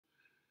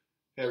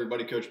Hey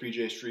everybody, Coach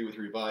BJ Street with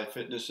Revive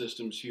Fitness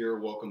Systems here.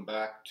 Welcome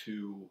back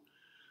to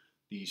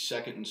the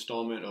second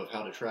installment of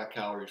How to Track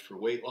Calories for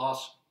Weight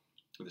Loss.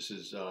 This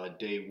is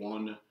day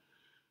one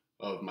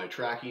of my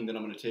tracking that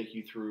I'm going to take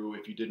you through.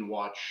 If you didn't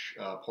watch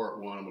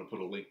part one, I'm going to put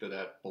a link to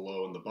that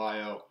below in the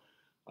bio,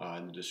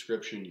 in the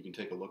description. You can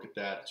take a look at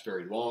that. It's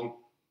very long,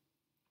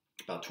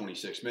 about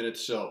 26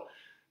 minutes. So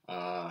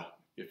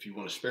if you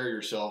want to spare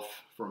yourself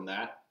from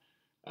that,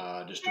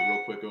 just a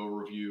real quick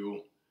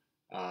overview.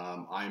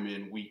 I'm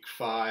in week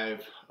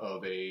 5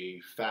 of a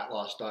fat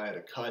loss diet,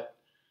 a cut.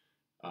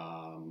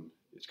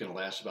 It's going to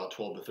last about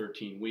 12 to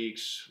 13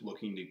 weeks,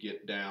 looking to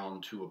get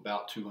down to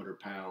about 200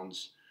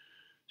 pounds.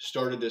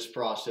 Started this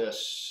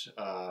process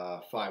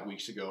 5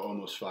 weeks ago,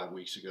 almost 5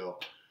 weeks ago.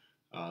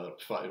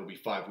 It'll be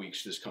 5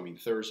 weeks this coming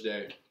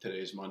Thursday.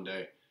 Today's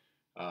Monday.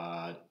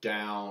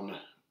 Down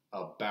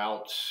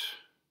about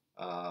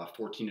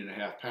 14 and a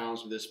half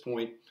pounds at this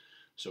point.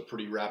 So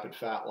pretty rapid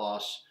fat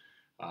loss.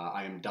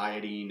 I am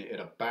dieting at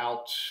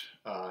about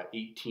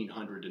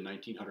 1,800 to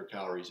 1,900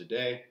 calories a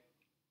day,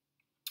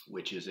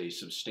 which is a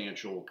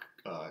substantial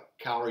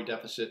calorie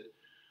deficit,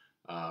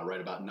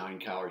 right about 9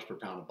 calories per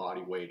pound of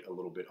body weight, a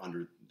little bit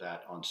under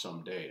that on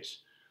some days.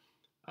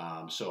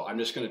 So I'm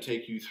just going to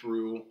take you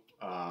through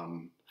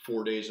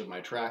 4 days of my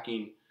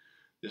tracking.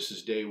 This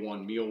is day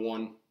one, meal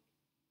one.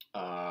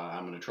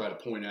 I'm going to try to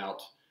point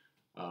out,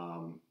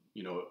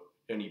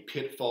 any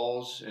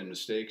pitfalls and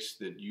mistakes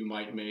that you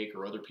might make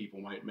or other people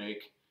might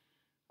make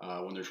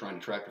when they're trying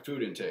to track their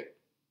food intake.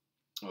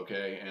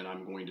 Okay, and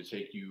I'm going to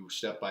take you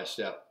step by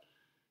step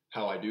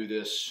how I do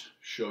this,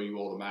 show you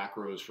all the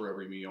macros for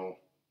every meal,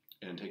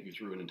 and take you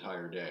through an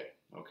entire day.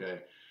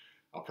 Okay,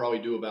 I'll probably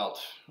do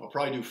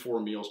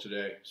 4 meals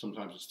today.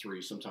 Sometimes it's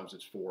 3, sometimes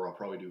it's 4. I'll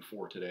probably do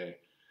 4 today.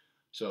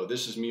 So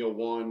this is meal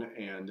 1,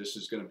 and this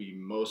is going to be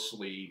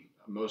mostly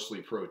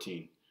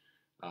protein.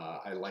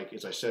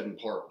 As I said in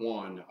part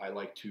 1, I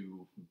like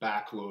to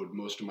backload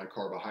most of my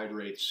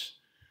carbohydrates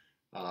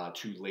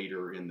to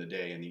later in the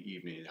day, in the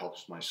evening. It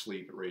helps my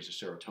sleep. It raises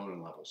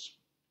serotonin levels.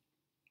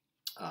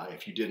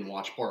 If you didn't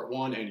watch part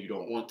 1 and you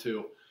don't want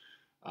to,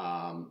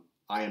 I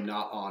am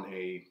not on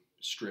a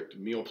strict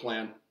meal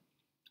plan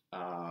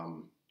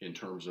in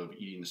terms of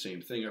eating the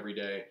same thing every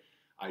day.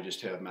 I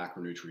just have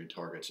macronutrient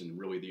targets, and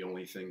really the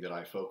only thing that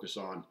I focus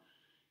on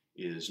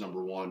is,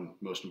 number 1,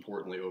 most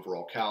importantly,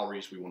 overall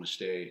calories.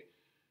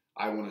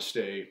 I want to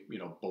stay,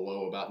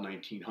 below about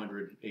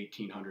 1,900,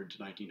 1,800 to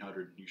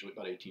 1,900, usually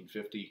about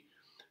 1,850.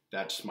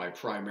 That's my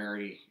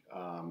primary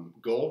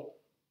goal.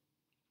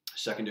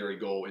 Secondary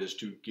goal is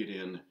to get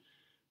in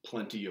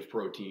plenty of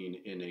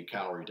protein in a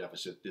calorie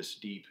deficit this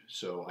deep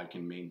so I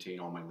can maintain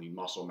all my lean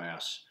muscle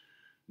mass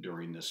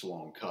during this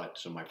long cut.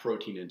 So my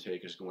protein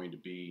intake is going to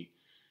be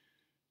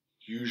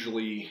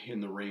usually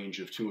in the range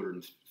of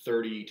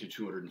 230 to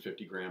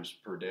 250 grams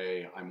per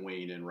day. I'm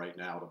weighing in right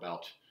now at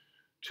about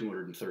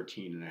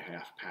 213 and a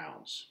half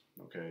pounds.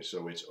 Okay,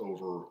 so it's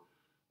over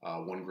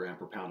 1 gram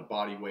per pound of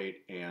body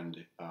weight,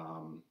 and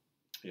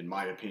in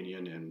my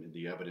opinion, and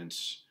the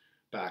evidence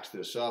backs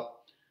this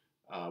up,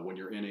 when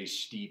you're in a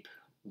steep,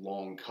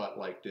 long cut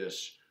like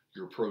this,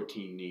 your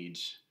protein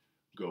needs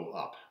go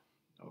up.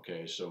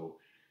 Okay, so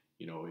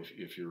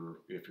if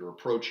you're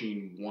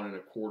approaching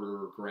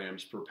 1.25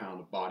 grams per pound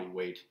of body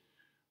weight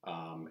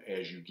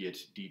as you get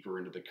deeper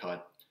into the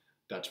cut,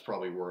 that's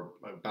probably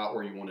about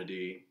where you want to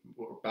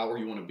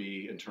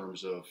be in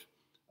terms of,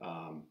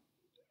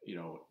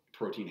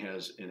 protein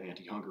has an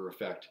anti-hunger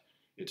effect.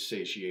 It's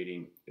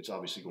satiating. It's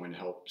obviously going to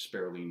help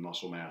spare lean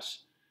muscle mass,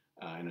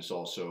 and it's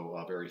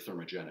also very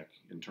thermogenic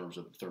in terms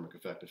of the thermic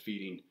effect of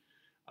feeding.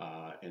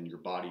 And your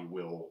body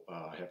will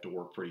have to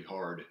work pretty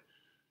hard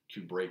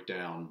to break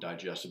down,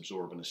 digest,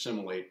 absorb, and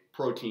assimilate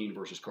protein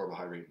versus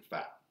carbohydrate and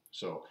fat.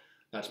 So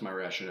that's my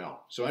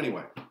rationale. So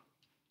anyway,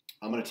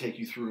 I'm going to take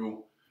you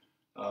through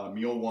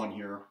meal 1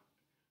 here.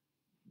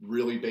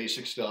 Really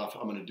basic stuff.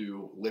 I'm going to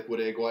do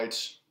liquid egg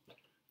whites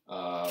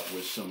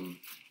with some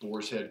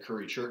boar's head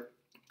curry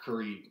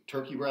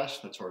turkey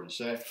breast. That's hard to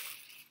say.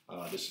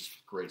 This is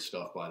great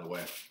stuff, by the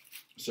way.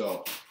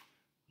 So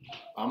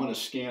I'm going to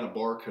scan a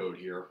barcode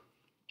here,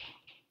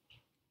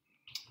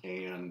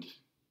 and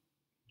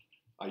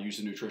I use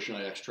the Nutrition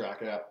IX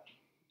Track app.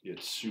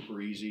 It's super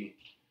easy.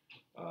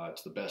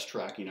 It's the best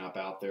tracking app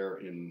out there,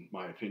 in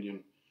my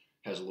opinion.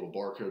 Has a little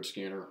barcode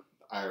scanner.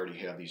 I already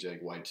have these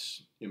egg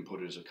whites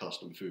inputted as a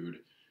custom food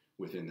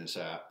within this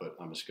app, but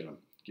I'm just going to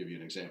give you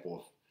an example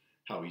of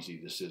how easy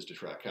this is to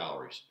track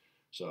calories.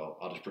 So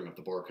I'll just bring up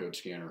the barcode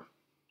scanner.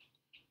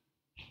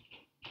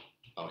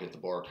 I'll hit the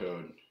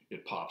barcode.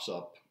 It pops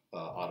up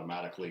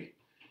automatically,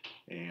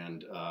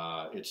 and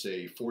it's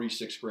a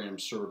 46 gram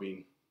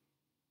serving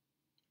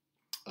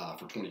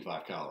for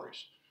 25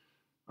 calories.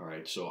 All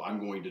right, so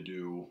I'm going to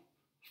do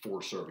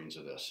 4 servings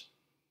of this.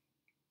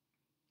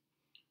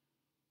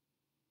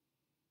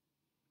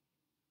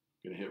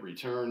 Going to hit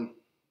return.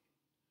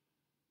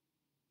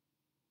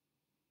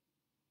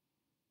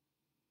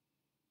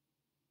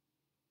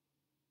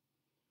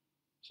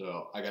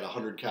 So I got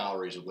 100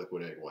 calories of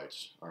liquid egg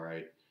whites. All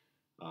right.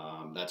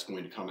 That's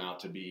going to come out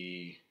to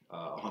be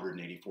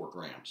 184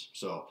 grams.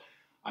 So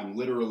I'm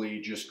literally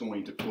just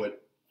going to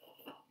put,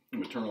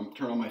 I'm going to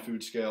turn on my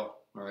food scale.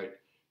 All right,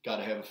 got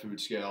to have a food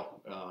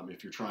scale.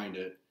 If you're trying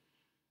to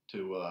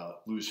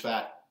lose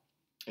fat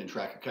and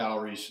track your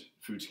calories,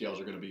 food scales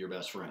are going to be your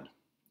best friend.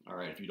 All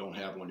right, if you don't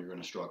have one, you're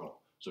going to struggle.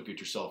 So get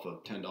yourself a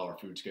 $10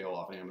 food scale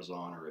off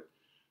Amazon or at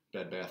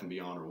Bed Bath &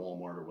 Beyond or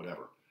Walmart or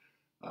whatever.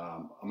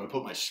 I'm going to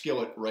put my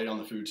skillet right on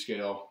the food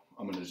scale.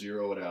 I'm going to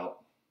zero it out.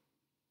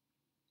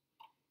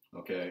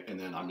 Okay, and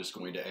then I'm just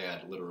going to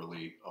add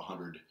literally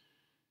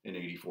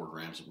 184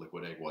 grams of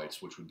liquid egg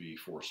whites, which would be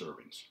 4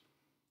 servings.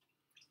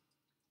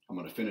 I'm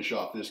going to finish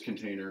off this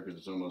container because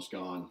it's almost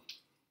gone.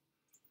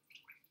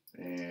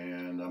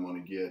 And I'm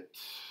going to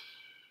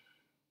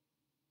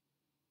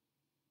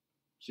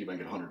see if I can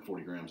get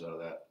 140 grams out of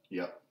that.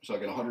 Yep, so I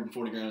got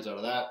 140 grams out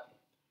of that.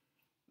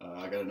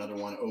 I got another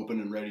one open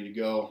and ready to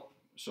go.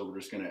 So we're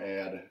just going to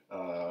add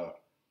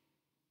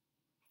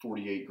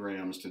 48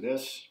 grams to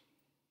this.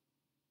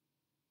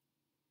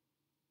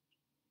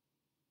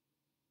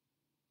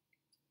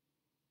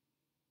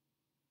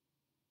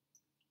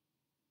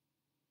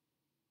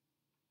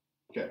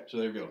 Okay, so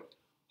there we go.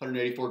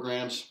 184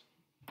 grams.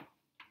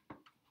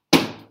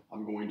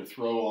 I'm going to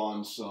throw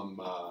on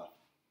some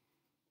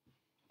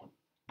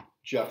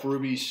Jeff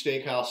Ruby's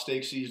Steakhouse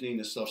steak seasoning.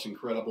 This stuff's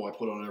incredible. I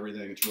put on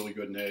everything. It's really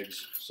good in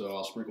eggs. So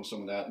I'll sprinkle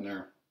some of that in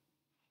there.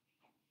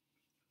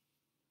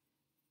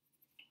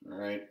 All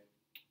right.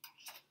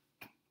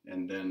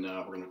 And then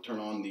we're going to turn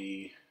on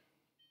the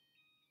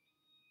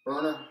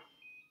burner.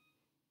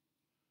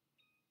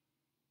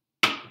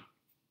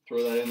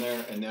 Throw that in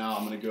there. And now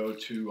I'm going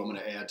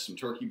to add some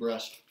turkey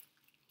breast.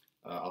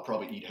 I'll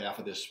probably eat half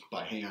of this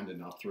by hand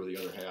and I'll throw the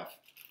other half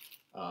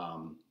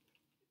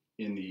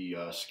in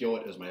the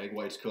skillet as my egg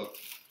whites cook.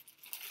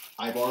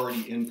 I've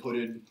already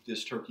inputted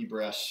this turkey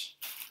breast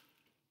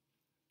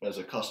as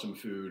a custom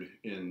food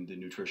in the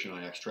Nutrition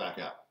IX track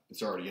app.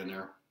 It's already in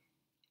there,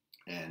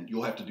 and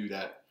you'll have to do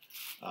that.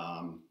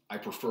 I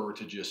prefer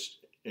to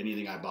just,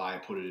 anything I buy,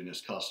 put it in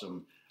as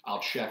custom.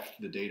 I'll check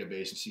the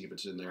database and see if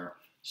it's in there.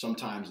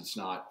 Sometimes it's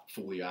not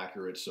fully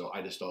accurate, so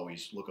I just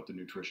always look up the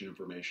nutrition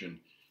information,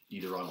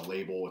 either on a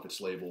label if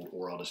it's labeled,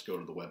 or I'll just go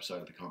to the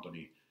website of the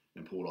company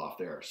and pull it off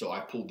there. So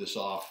I pulled this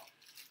off.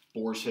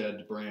 Boar's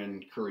Head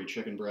brand curry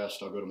chicken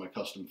breast. I'll go to my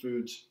custom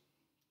foods,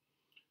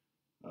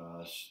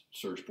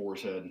 search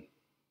Boar's Head.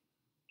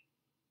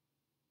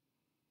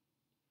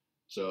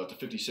 So it's a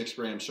 56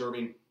 gram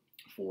serving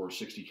for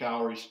 60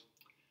 calories.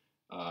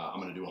 I'm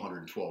going to do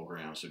 112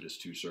 grams, so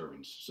just 2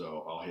 servings.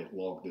 So I'll hit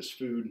log this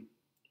food,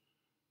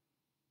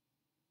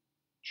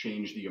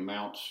 change the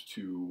amount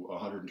to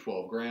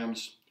 112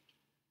 grams,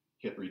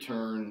 hit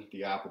return.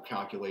 The app will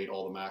calculate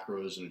all the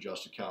macros and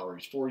adjusted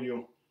calories for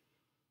you.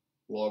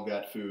 Log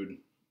that food.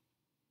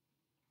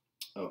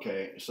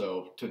 Okay,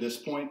 so to this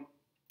point,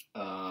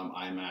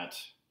 I'm at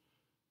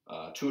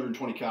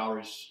 220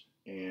 calories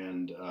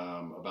and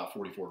about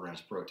 44 grams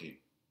of protein.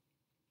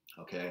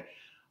 Okay,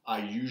 I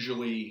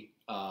usually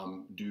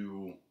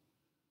do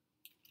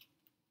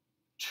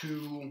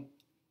 2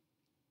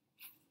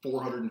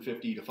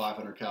 450 to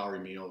 500 calorie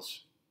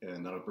meals,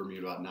 and that'll bring me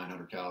about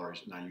 900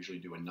 calories, and I usually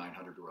do a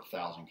 900 to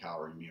 1,000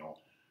 calorie meal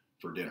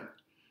for dinner.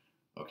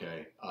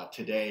 Okay,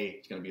 today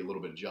it's going to be a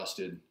little bit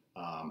adjusted.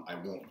 I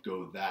won't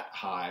go that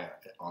high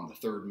on the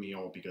third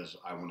meal because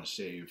I want to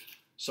save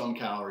some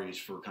calories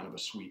for kind of a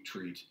sweet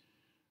treat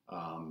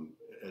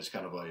as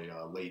kind of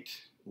a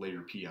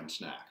later PM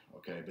snack.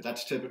 Okay, but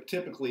that's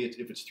typically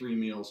if it's 3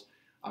 meals,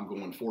 I'm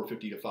going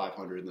 450 to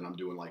 500, and then I'm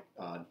doing like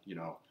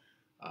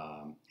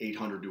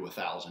 800 to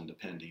 1,000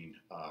 depending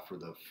for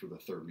the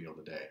third meal of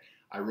the day.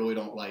 I really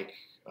don't like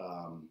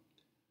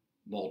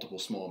multiple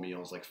small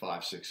meals, like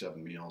 5, 6,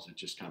 7 meals. It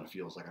just kind of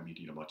feels like I'm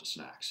eating a bunch of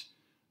snacks.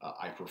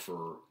 I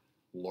prefer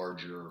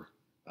larger,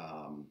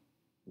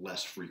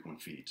 less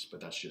frequent feeds,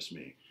 but that's just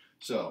me.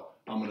 So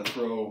I'm going to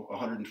throw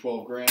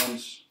 112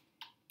 grams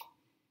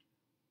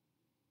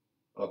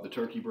of the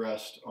turkey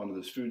breast onto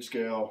this food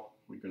scale.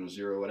 We're going to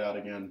zero it out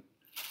again.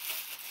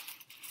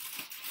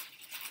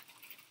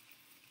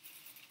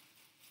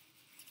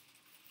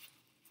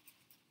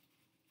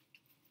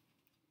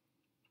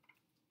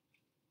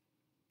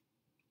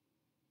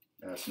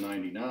 That's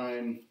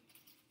 99.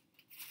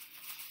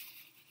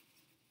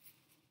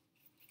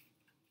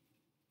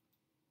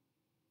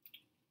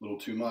 A little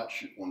too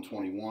much,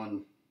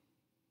 121.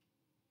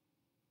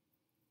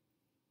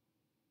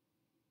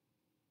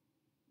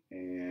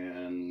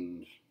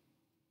 And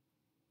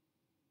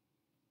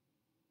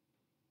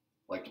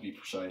like to be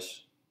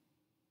precise,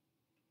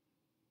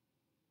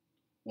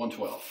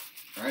 112.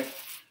 All right,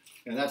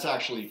 and that's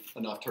actually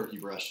enough turkey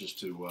breast just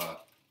to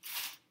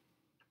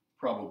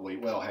probably,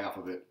 well, half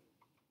of it.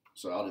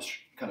 So I'll just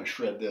kind of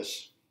shred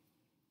this,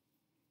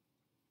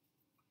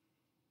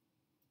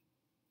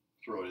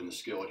 throw it in the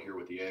skillet here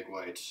with the egg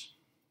whites,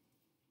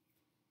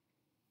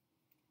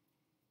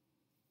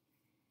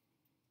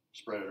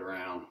 spread it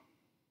around,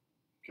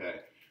 okay,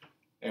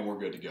 and we're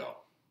good to go.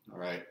 All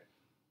right,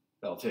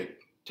 that'll take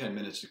 10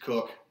 minutes to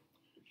cook.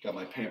 Got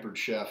my Pampered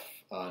Chef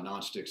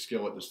non-stick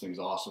skillet. This thing's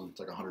awesome. It's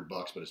like $100,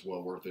 but it's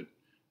well worth it.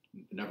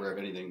 Never have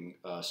anything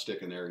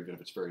stick in there, even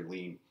if it's very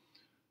lean.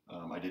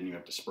 I didn't even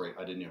have to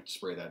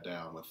spray that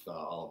down with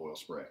olive oil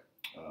spray.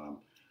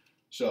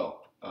 So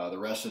the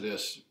rest of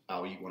this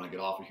I'll eat when I get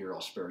off of here.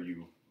 I'll spare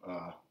you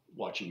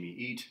watching me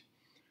eat.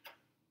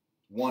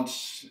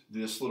 Once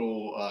this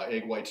little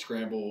egg white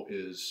scramble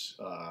is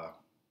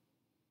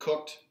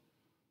cooked,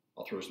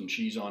 I'll throw some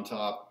cheese on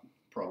top,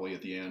 probably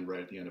at the end,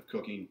 right at the end of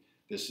cooking.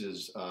 This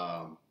is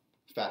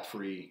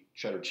fat-free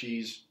cheddar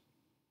cheese.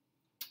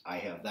 I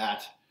have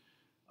that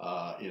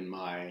in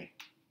my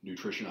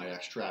Nutrition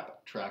IX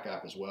track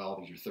app as well.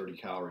 These are 30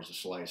 calories a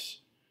slice.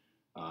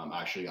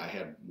 Actually, I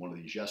had one of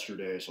these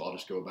yesterday, so I'll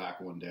just go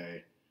back one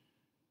day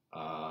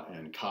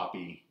and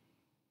copy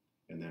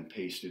and then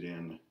paste it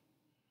in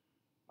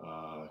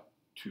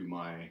to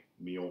my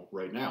meal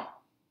right now.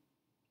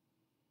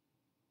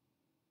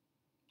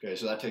 Okay,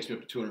 so that takes me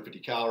up to 250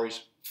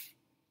 calories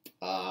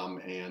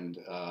and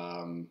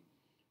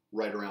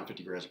right around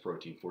 50 grams of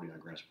protein, 49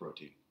 grams of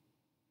protein.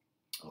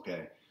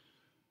 Okay,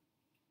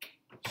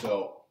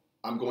 so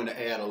I'm going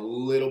to add a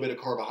little bit of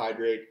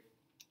carbohydrate,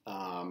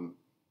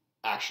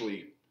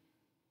 actually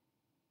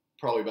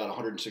probably about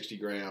 160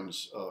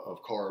 grams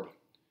of carb.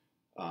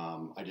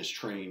 I just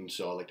trained,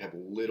 so I like to have a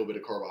little bit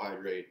of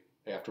carbohydrate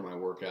after my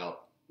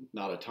workout,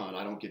 not a ton.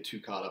 I don't get too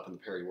caught up in the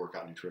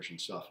peri-workout nutrition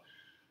stuff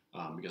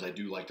because I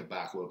do like to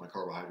backload my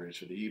carbohydrates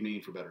for the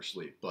evening for better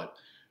sleep. But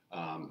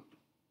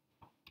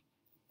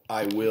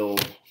I will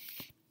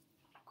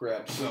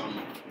grab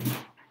some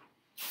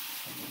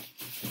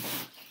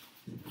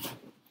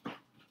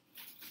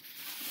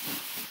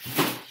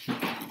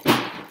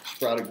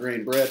sprouted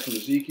grain bread from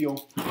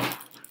Ezekiel.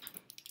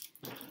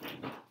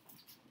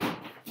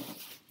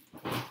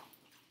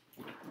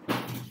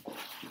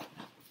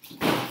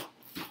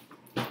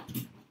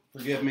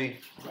 Forgive me,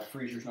 my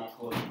freezer's not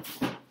closing.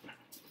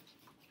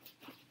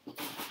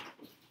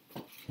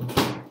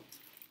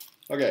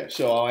 Okay,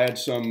 so I'll add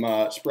some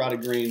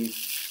sprouted grain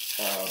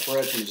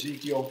bread from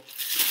Ezekiel.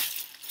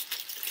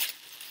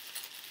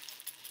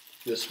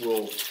 This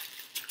will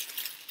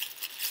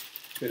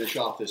finish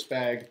off this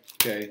bag.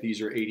 Okay,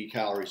 these are 80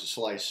 calories a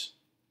slice.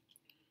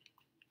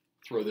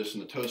 Throw this in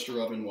the toaster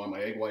oven while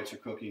my egg whites are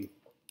cooking.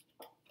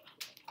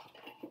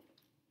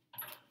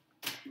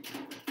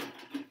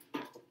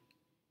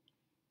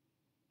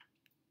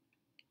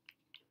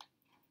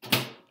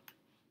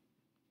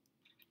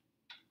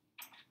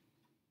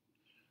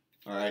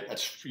 All right,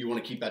 you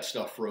want to keep that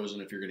stuff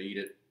frozen if you're going to eat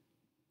it.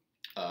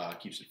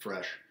 Keeps it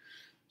fresh.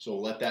 So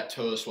we'll let that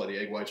toast while the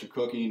egg whites are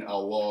cooking.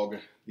 I'll log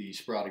the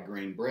sprouted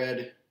grain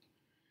bread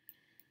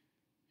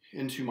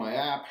into my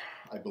app.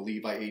 I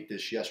believe I ate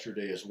this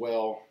yesterday as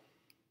well,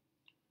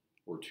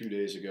 or 2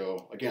 days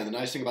ago. Again, the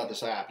nice thing about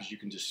this app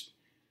is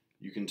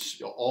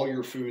all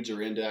your foods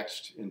are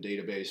indexed and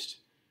databased.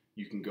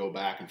 You can go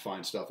back and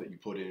find stuff that you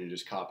put in and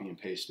just copy and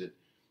paste it,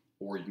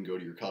 or you can go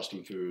to your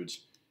custom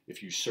foods.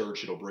 If you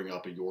search, it'll bring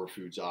up a Your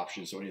Foods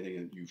option. So anything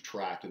that you've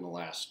tracked in the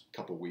last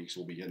couple of weeks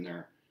will be in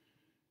there.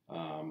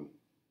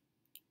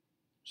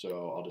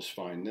 So I'll just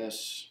find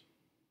this.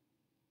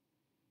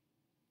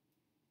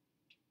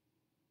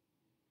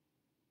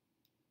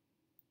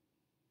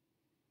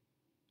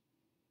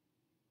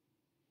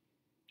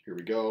 Here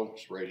we go.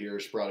 It's right here,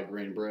 sprouted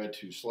grain bread,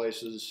 2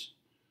 slices.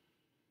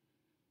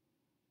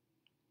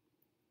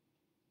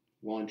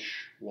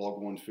 Lunch,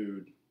 log 1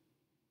 food.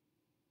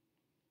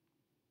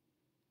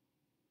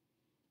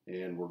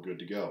 And we're good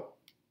to go.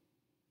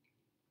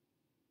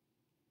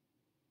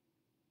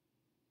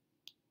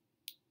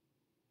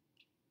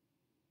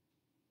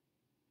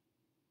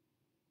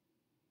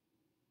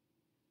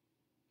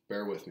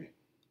 Bear with me.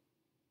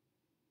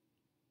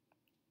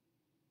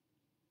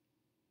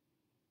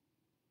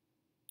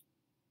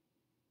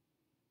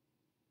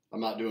 I'm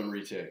not doing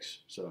retakes,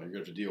 so you're going to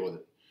have to deal with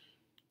it.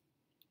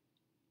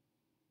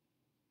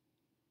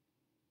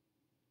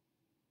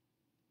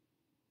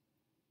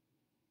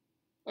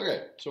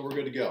 Okay, so we're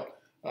good to go.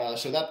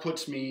 So that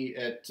puts me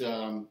at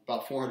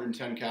about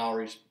 410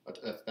 calories.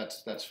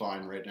 That's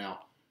fine right now.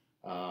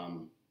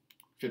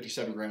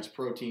 57 grams of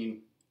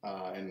protein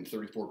and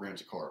 34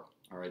 grams of carb.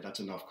 All right, that's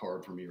enough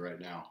carb for me right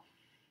now.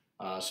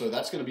 So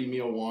that's going to be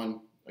meal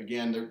 1.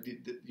 Again,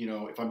 you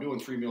know, if I'm doing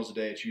 3 meals a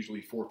day, it's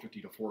usually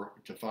 450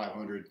 to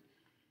 500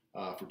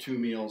 for 2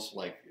 meals.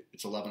 Like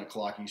it's 11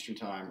 o'clock Eastern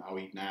time. I'll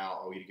eat now.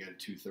 I'll eat again at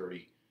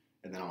 2:30,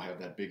 and then I'll have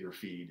that bigger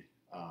feed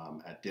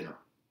at dinner.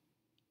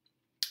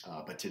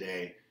 But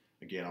today,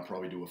 again, I'll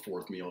probably do a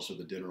 4th meal, so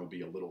the dinner will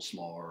be a little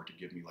smaller to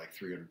give me like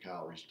 300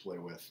 calories to play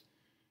with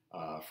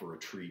for a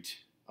treat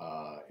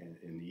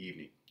in the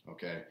evening.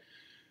 Okay,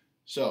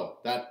 so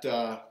that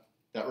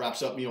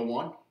wraps up meal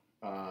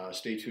 1.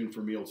 Stay tuned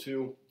for meal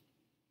 2.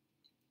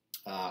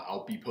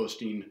 I'll be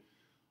posting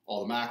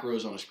all the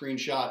macros on a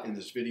screenshot in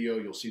this video.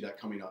 You'll see that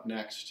coming up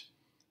next.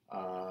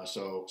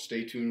 So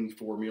stay tuned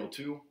for meal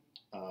 2.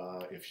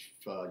 If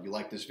you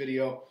like this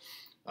video,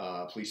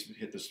 please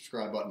hit the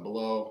subscribe button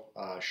below,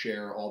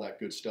 share, all that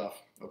good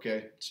stuff.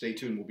 Okay, stay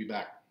tuned. We'll be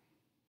back.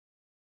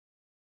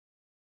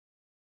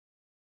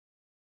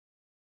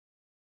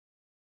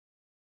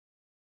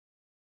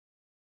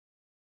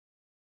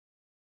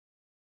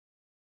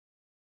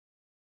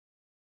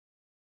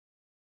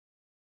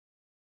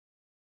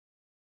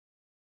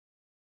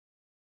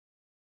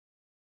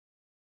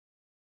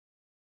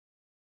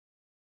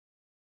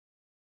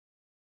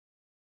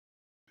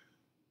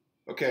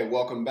 Okay,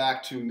 welcome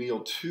back to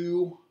meal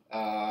two.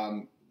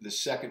 The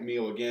second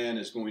meal again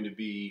is going to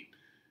be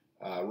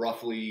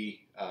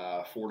roughly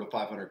 400 to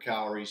 500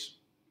 calories.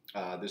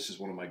 This is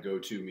one of my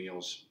go-to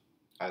meals.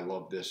 I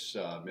love this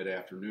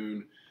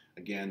mid-afternoon.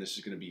 Again, this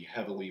is going to be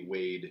heavily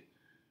weighed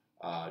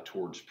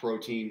towards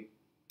protein.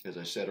 As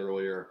I said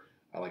earlier,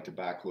 I like to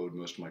backload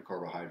most of my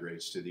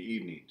carbohydrates to the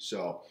evening.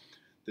 So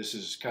this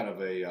is kind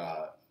of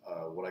a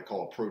what I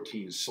call a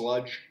protein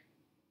sludge.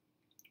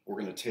 We're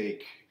going to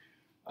take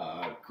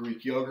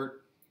Greek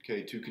yogurt,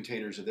 okay, 2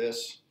 containers of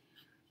this,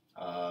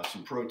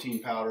 some protein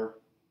powder,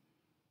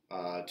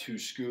 2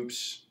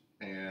 scoops,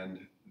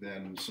 and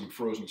then some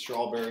frozen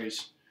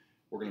strawberries.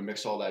 We're going to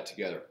mix all that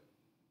together.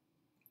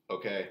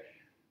 Okay,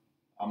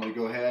 I'm going to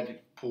go ahead and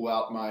pull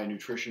out my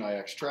Nutrition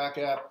IX Track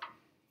app.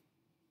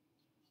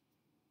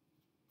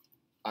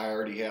 I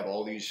already have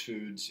all these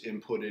foods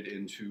inputted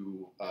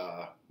into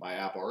my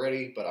app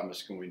already, but I'm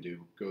just going to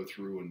go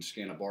through and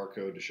scan a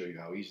barcode to show you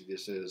how easy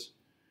this is.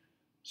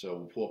 So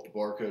we'll pull up the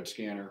barcode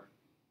scanner,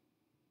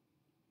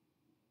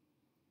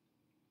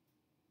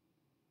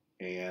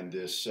 and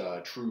this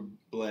True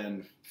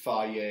Blend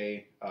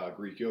Fage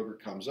Greek yogurt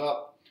comes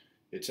up.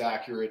 It's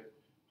accurate,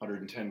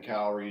 110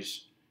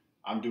 calories.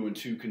 I'm doing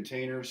 2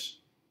 containers,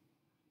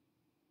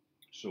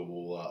 so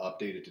we'll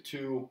update it to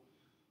 2.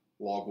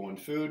 Log 1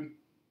 food.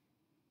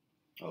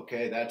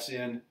 Okay, that's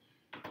in.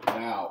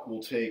 Now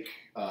we'll take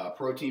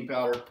protein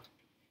powder.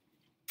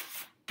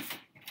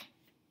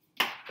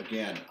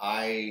 Again,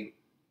 I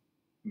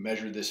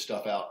measure this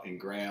stuff out in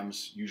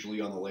grams.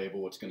 Usually on the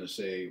label it's going to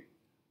say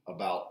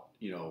about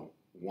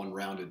 1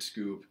 rounded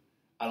scoop.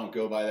 I don't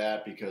go by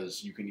that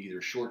because you can either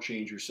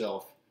shortchange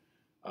yourself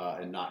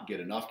and not get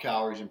enough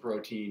calories and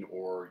protein,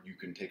 or you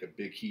can take a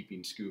big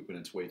heaping scoop and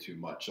it's way too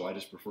much. So I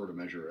just prefer to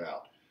measure it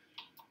out.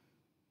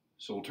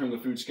 So we'll turn the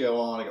food scale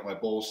on. I got my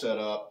bowl set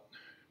up.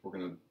 We're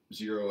going to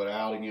zero it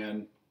out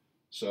again.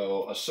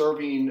 So a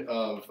serving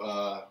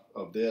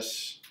of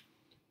this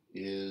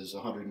is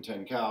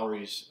 110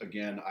 calories.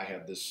 Again, I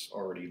have this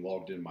already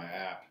logged in my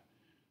app,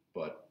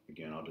 but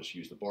again, I'll just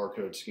use the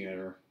barcode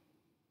scanner.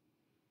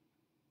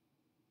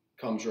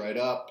 Comes right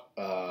up.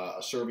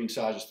 A serving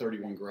size is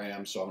 31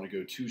 grams, so I'm going to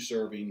go 2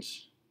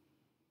 servings.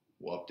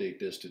 We'll update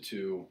this to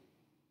 2.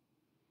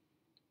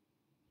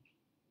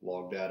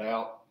 Log that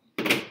out,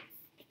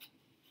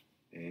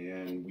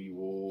 and we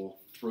will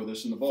throw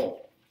this in the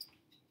bowl.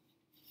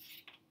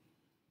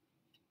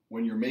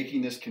 When you're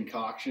making this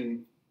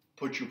concoction,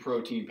 put your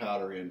protein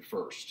powder in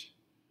first,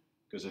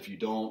 because if you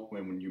don't,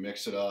 when you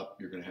mix it up,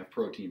 you're going to have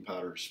protein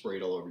powder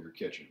sprayed all over your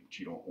kitchen, which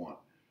you don't want.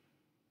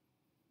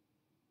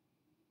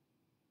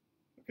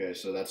 Okay,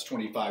 so that's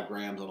 25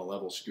 grams on a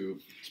level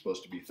scoop. It's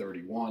supposed to be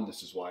 31.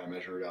 This is why I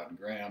measure it out in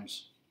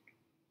grams.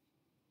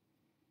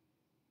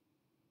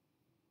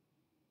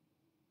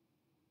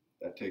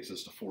 That takes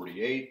us to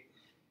 48.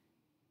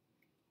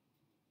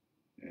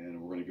 And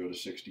we're going to go to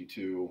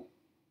 62.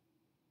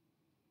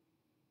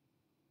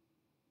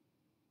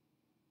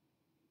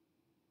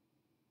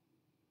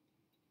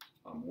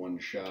 I'm 1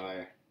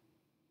 shy.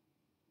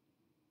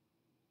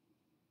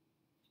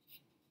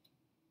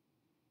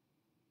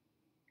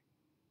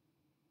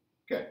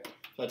 Okay,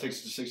 so that takes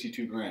us to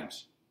 62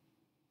 grams.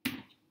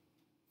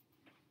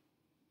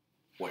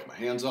 Wipe my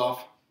hands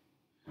off.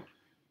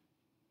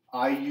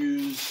 I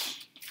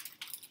use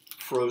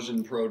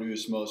frozen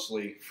produce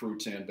mostly,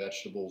 fruits and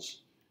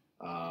vegetables.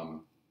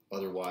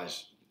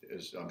 Otherwise,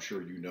 as I'm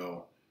sure you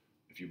know,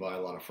 if you buy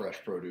a lot of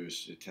fresh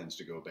produce, it tends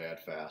to go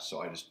bad fast.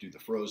 So I just do the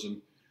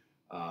frozen.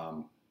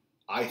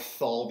 I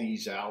thaw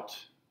these out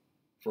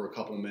for a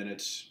couple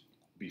minutes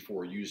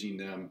before using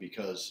them,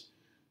 because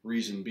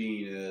reason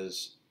being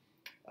is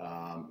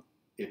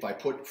if I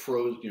put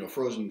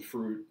frozen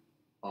fruit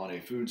on a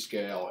food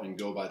scale and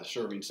go by the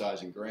serving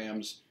size in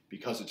grams,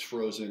 because it's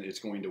frozen, it's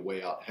going to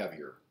weigh out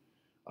heavier.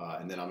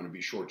 And then I'm going to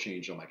be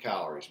shortchanged on my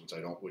calories, which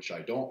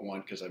I don't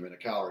want, because I'm in a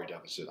calorie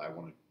deficit. I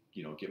want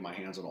to, get my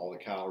hands on all the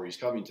calories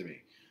coming to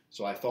me.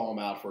 So I thaw them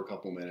out for a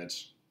couple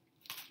minutes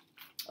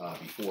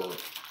before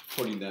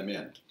putting them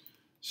in.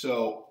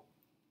 So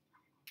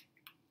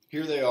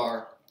here they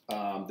are.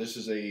 This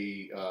is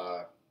a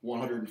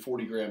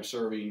 140 gram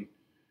serving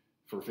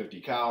for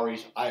 50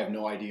 calories. I have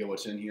no idea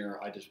what's in here.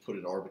 I just put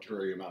an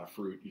arbitrary amount of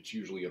fruit. It's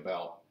usually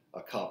about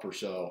a cup or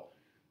so.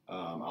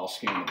 I'll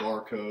scan the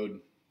barcode.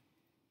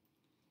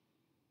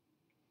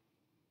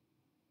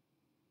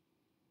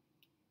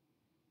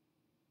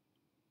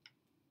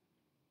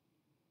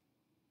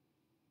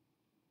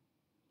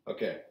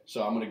 Okay,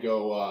 so I'm going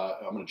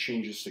to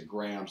change this to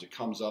grams. It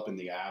comes up in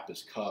the app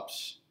as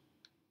cups.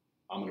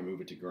 I'm going to move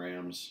it to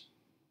grams.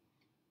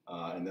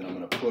 And then I'm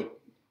going to put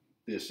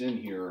this in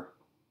here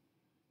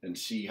and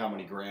see how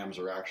many grams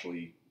are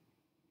actually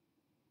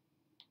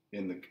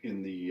in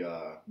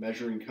the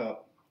measuring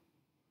cup.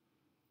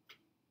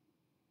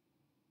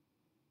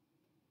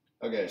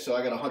 Okay, so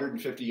I got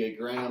 158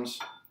 grams.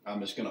 I'm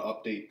just going to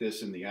update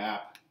this in the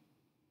app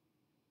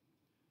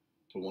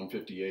to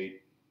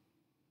 158,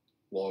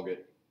 log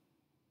it,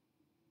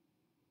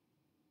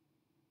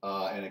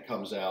 and it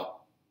comes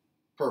out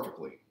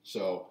perfectly.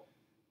 So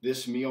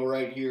this meal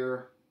right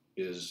here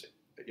is,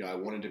 I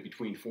wanted it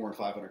between 400 and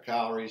 500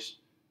 calories.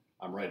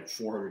 I'm right at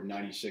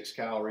 496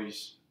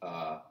 calories.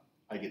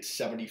 I get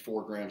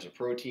 74 grams of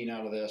protein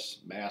out of this,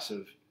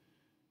 massive.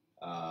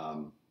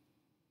 Um,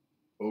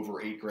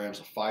 over 8 grams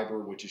of fiber,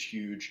 which is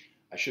huge.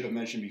 I should have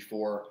mentioned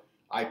before,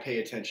 I pay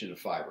attention to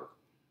fiber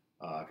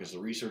because the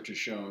research has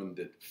shown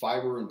that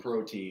fiber and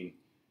protein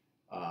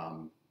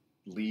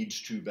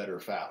leads to better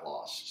fat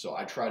loss. So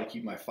I try to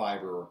keep my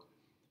fiber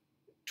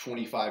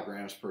 25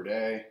 grams per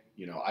day.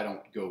 I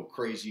don't go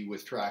crazy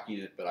with tracking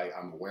it, but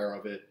I'm aware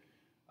of it.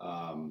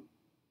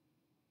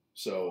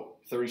 So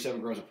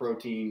 37 grams of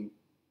protein,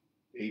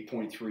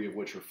 8.3 of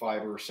which are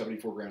fiber,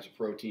 74 grams of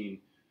protein,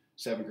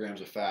 7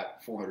 grams of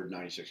fat,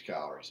 496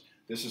 calories.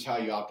 This is how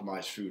you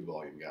optimize food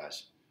volume,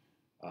 guys.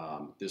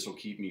 This will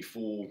keep me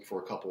full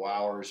for a couple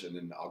hours, and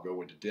then I'll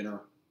go into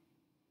dinner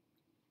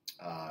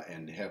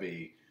and have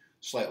a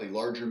slightly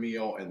larger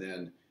meal. And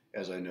then,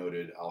 as I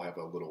noted, I'll have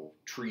a little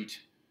treat,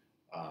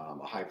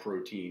 a high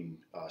protein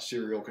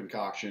cereal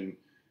concoction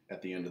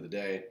at the end of the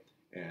day,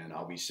 and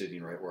I'll be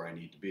sitting right where I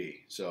need to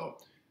be. So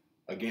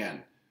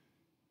again,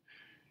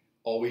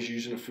 always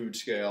using a food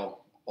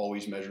scale,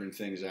 always measuring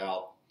things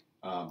out.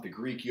 The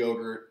Greek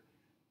yogurt,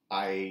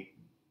 I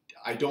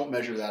don't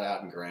measure that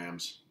out in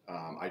grams.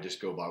 I just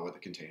go by what the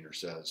container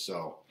says.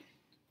 So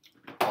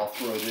I'll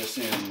throw this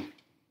in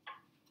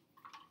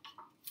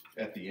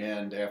at the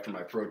end after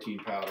my protein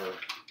powder,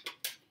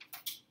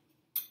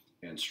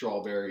 and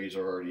strawberries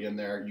are already in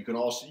there. You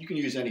can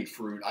use any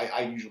fruit.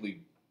 I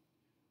usually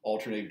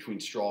alternate between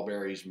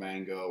strawberries,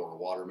 mango, or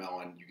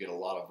watermelon. You get a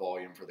lot of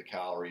volume for the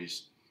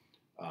calories.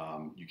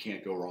 You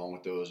can't go wrong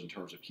with those in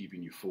terms of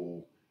keeping you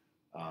full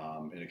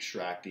and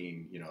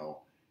extracting,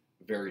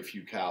 very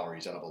few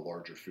calories out of a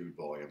larger food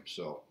volume.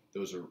 So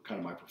those are kind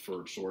of my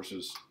preferred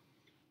sources.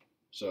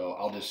 So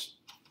I'll just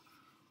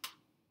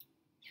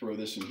throw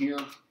this in here.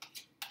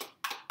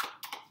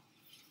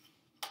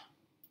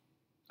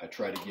 I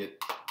try to get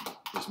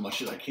as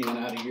much as I can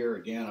out of here.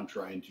 Again, I'm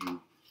trying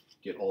to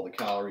get all the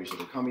calories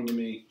that are coming to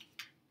me.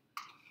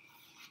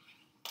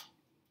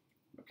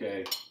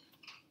 Okay,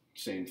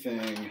 same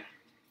thing.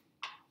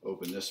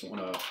 Open this one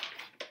up.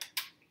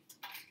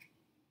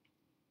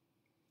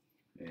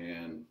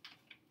 And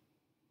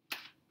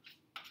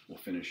we'll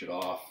finish it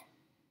off.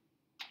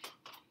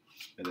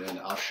 And then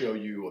I'll show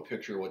you a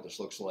picture of what this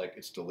looks like.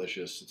 It's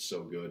delicious. It's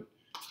so good.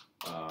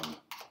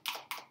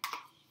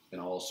 And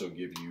I'll also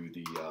give you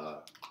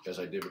the, as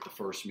I did with the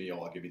first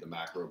meal, I'll give you the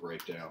macro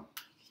breakdown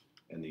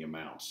and the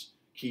amounts.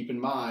 Keep in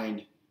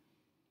mind,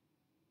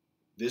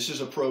 this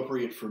is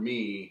appropriate for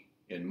me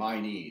and my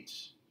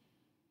needs.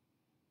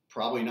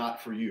 Probably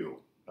not for you.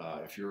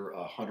 If you're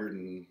a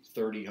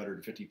 130,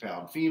 150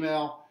 pound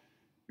female,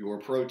 your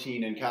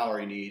protein and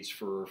calorie needs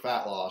for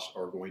fat loss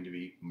are going to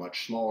be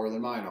much smaller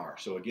than mine are.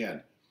 So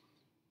again,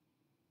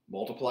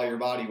 multiply your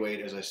body weight.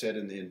 As I said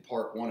in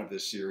part 1 of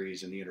this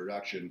series in the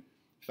introduction,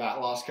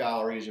 fat loss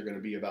calories are going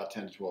to be about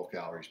 10 to 12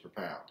 calories per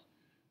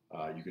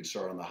pound. You can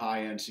start on the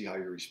high end, see how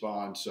you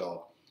respond.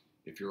 So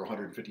if you're a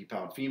 150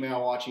 pound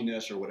female watching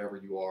this or whatever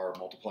you are,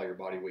 multiply your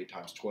body weight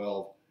times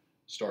 12,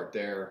 start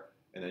there,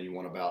 and then you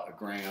want about a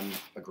gram,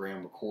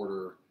 a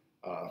quarter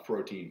of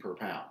protein per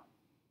pound.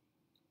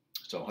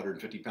 So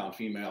 150 pound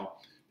female,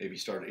 maybe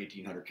start at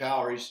 1,800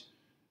 calories,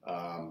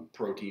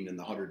 protein in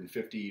the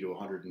 150 to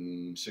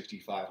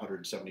 165,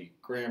 170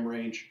 gram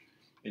range,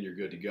 and you're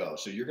good to go.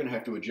 So you're going to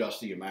have to adjust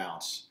the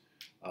amounts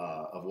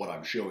of what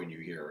I'm showing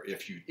you here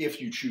if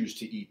you choose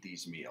to eat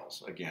these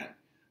meals. Again,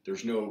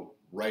 there's no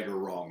right or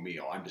wrong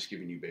meal. I'm just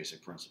giving you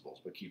basic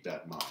principles, but keep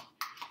that in mind.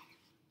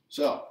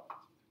 So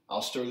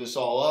I'll stir this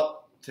all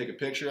up, take a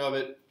picture of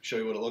it, show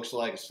you what it looks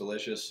like. It's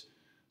delicious.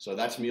 So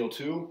that's meal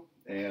 2.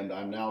 And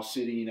I'm now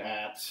sitting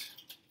at,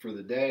 for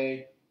the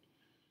day,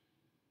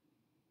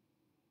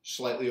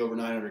 slightly over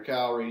 900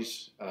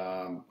 calories,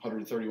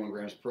 131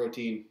 grams of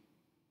protein,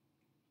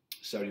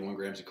 71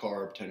 grams of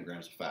carb, 10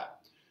 grams of fat.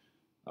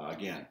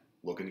 Again,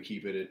 looking to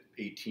keep it at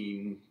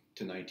 18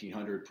 to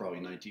 1900, probably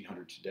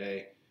 1900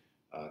 today,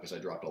 because I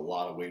dropped a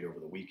lot of weight over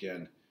the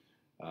weekend.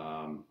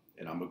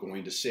 And I'm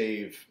going to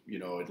save,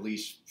 at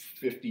least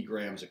 50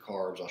 grams of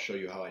carbs. I'll show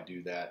you how I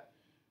do that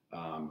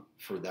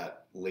for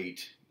that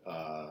late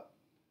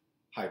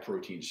high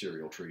protein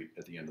cereal treat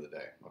at the end of the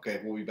day.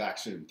 Okay, we'll be back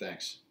soon.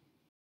 Thanks.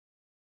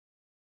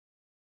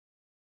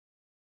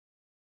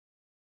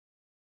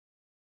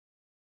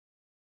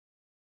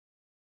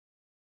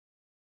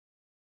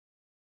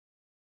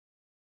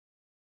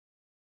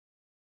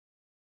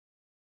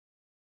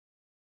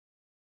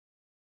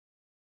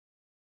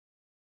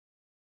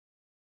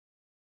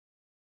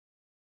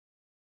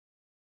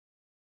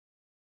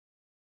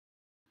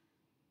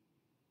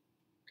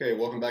 Okay,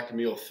 welcome back to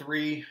meal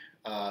 3.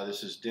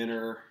 This is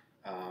dinner.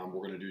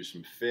 We're going to do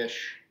some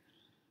fish,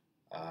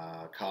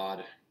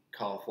 cod,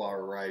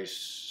 cauliflower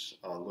rice,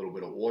 a little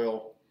bit of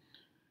oil,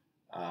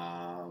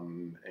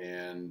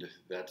 and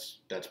that's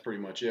pretty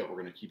much it. We're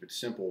going to keep it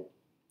simple.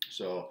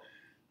 So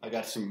I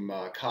got some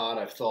cod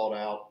I've thawed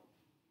out,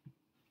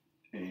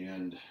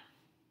 and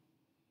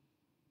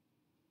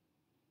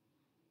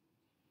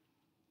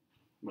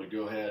I'm going to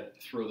go ahead,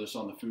 throw this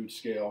on the food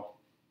scale.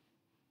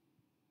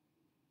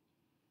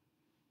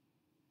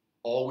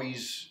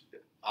 Always,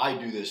 I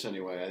do this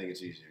anyway, I think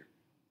it's easier.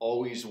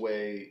 Always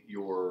weigh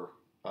your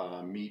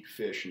meat,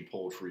 fish, and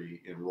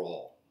poultry in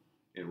raw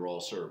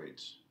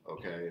servings,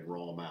 okay, in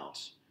raw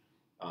amounts.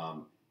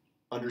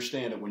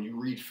 Understand that when you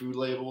read food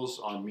labels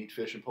on meat,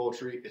 fish, and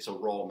poultry, it's a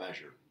raw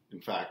measure.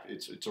 In fact,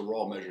 it's a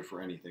raw measure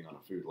for anything on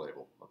a food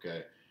label,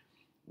 okay?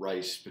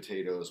 Rice,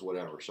 potatoes,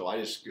 whatever. So I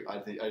just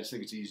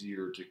think it's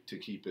easier to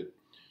keep it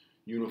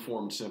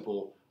uniform and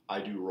simple. I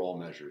do raw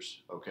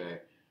measures, okay?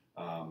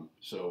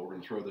 So we're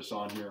gonna throw this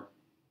on here.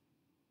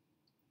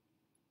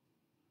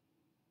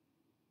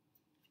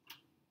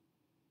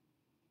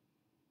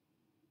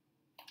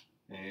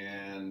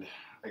 And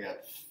I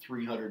got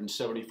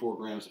 374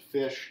 grams of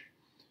fish.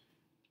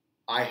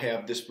 I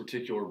have this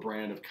particular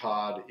brand of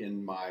cod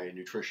in my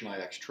Nutrition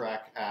IX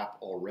Track app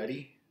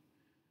already.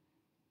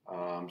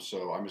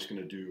 So I'm just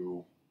going to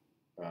do,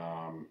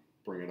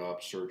 bring it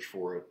up, search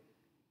for it.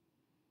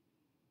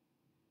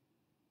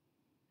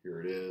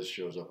 Here it is,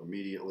 shows up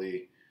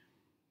immediately.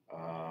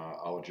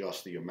 I'll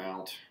adjust the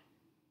amount.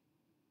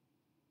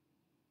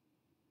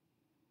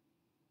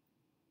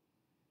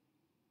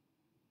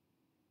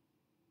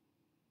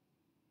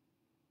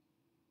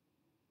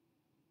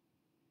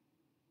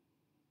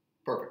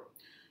 Perfect.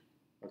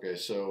 Okay,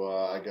 so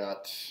I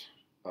got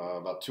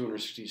about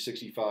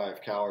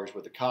 265 calories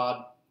with the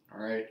cod.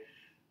 All right,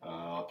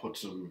 I'll put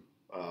some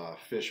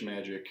Fish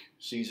Magic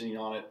seasoning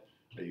on it.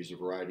 I use a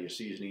variety of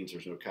seasonings.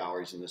 There's no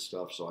calories in this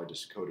stuff, so I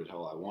just coat it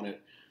how I want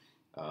it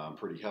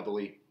pretty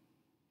heavily.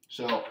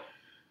 So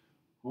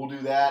we'll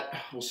do that.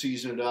 We'll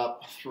season it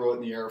up, throw it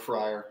in the air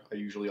fryer. I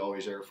usually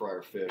always air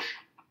fryer fish.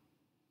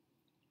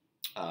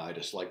 I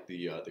just like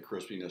the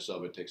crispiness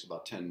of it. It takes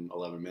about 10,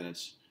 11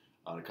 minutes.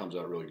 It comes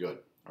out really good.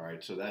 All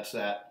right, so that's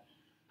that.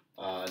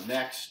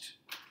 Next,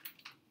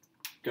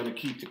 gonna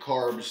keep the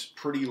carbs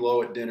pretty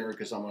low at dinner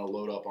because I'm gonna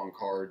load up on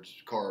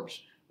carbs,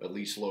 at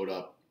least load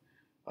up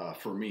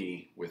for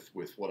me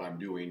with what I'm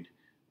doing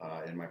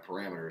and my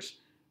parameters.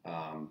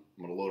 I'm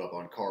gonna load up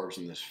on carbs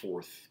in this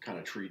fourth kind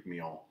of treat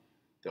meal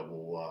that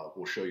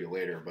we'll show you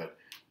later. But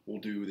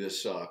we'll do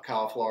this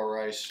cauliflower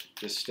rice.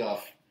 This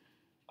stuff,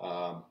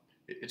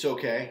 it's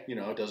okay. You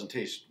know, it doesn't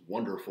taste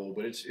wonderful,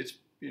 but it's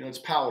you know, it's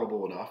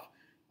palatable enough.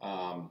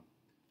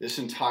 This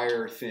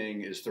entire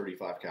thing is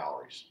 35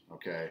 calories,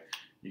 okay?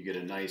 You get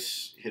a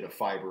nice hit of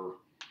fiber,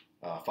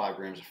 5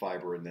 grams of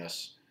fiber in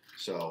this.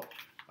 So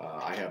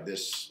I have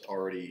this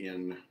already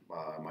in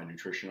my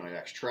Nutrition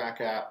IX Track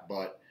app,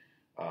 but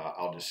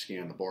I'll just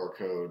scan the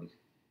barcode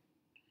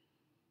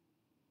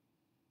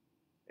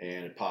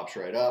and it pops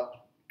right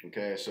up.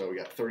 Okay, so we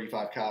got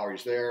 35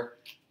 calories there.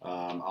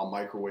 I'll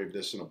microwave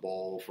this in a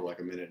bowl for like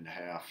a minute and a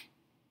half.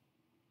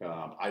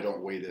 I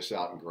don't weigh this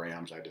out in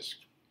grams. I just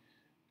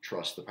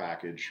trust the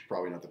package.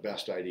 Probably not the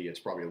best idea. It's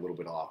probably a little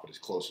bit off, but it's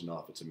close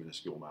enough. It's a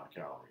minuscule amount of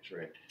calories,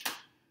 right?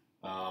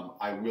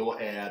 I will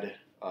add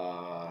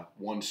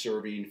 1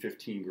 serving,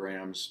 15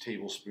 grams,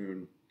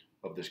 tablespoon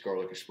of this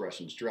garlic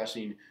expressions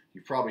dressing.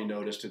 You've probably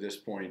noticed to this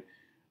point,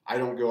 I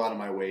don't go out of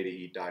my way to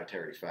eat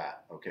dietary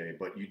fat, okay?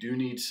 But you do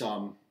need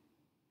some.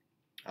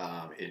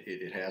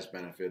 It has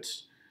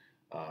benefits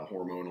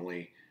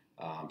hormonally.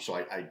 So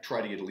I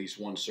try to get at least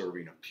 1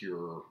 serving of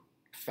pure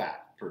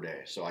fat per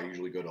day. So I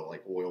usually go to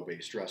like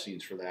oil-based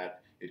dressings for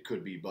that. It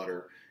could be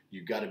butter.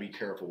 You've got to be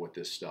careful with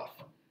this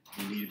stuff.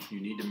 You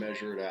need to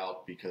measure it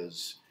out,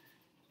 because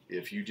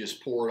if you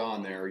just pour it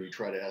on there, you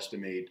try to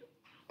estimate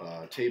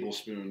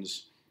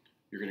tablespoons,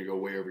 you're going to go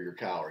way over your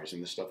calories,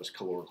 and this stuff is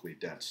calorically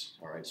dense.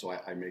 All right, so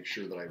I make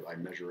sure that I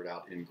measure it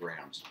out in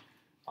grams.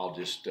 I'll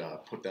just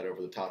put that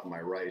over the top of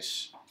my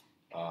rice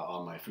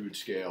on my food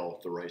scale,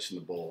 the rice in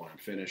the bowl, and I'm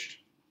finished.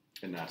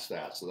 And that's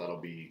that. So that'll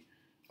be,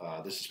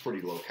 this is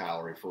pretty low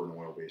calorie for an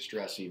oil-based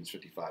dressing. It's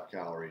 55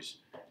 calories,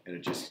 and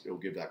it'll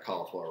give that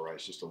cauliflower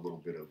rice just a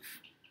little bit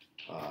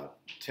of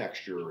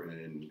texture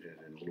and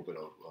a little bit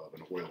of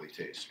an oily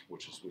taste,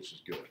 which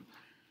is good.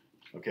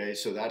 Okay,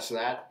 so that's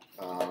that.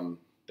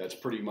 That's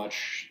pretty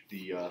much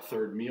the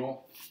third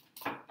meal,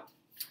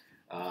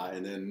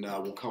 and then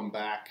we'll come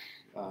back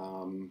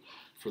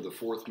for the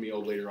fourth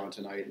meal later on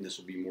tonight, and this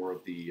will be more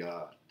of the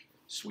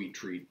sweet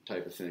treat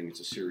type of thing. It's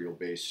a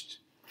cereal-based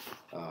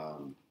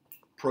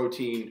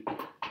protein.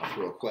 I'll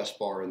throw a Quest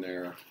bar in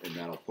there, and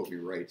that'll put me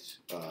right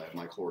at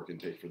my caloric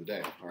intake for the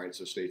day. All right,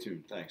 so stay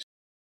tuned. Thanks.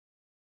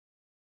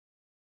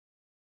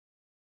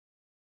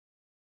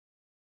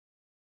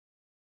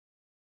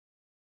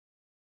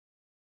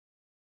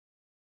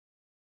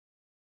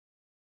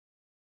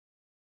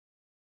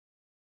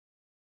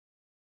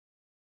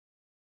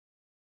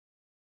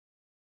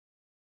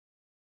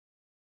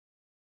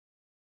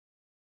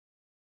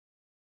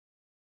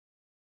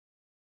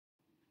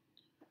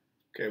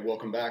 Okay,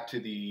 welcome back to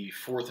the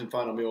fourth and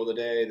final meal of the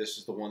day. This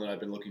is the one that I've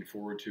been looking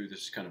forward to.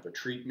 This is kind of a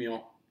treat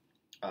meal.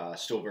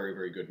 Still very,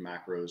 very good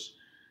macros,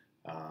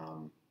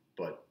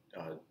 but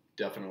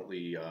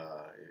definitely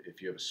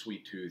if you have a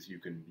sweet tooth, you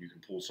can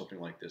pull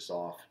something like this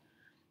off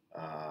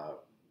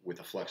with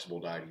a flexible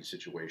dieting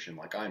situation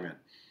like I'm in.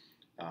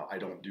 I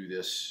don't do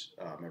this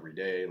every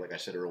day. Like I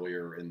said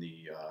earlier in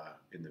the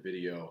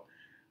video,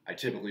 I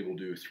typically will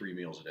do 3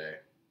 meals a day,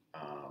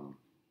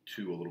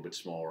 2 a little bit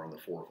smaller in the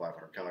 400 or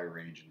 500 calorie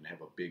range, and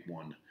have a big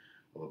one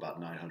of about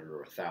 900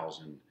 or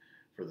 1,000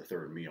 for the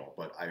third meal.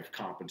 But I've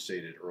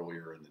compensated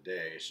earlier in the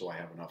day, so I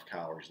have enough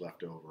calories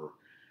left over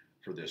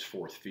for this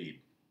fourth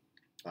feed.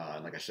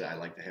 And like I said, I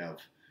like to have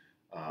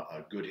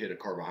a good hit of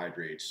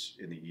carbohydrates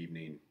in the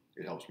evening.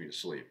 It helps me to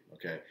sleep.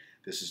 Okay,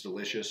 this is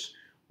delicious.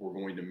 We're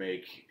going to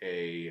make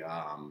a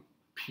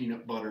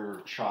peanut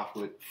butter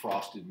chocolate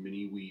frosted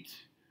mini wheat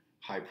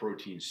high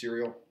protein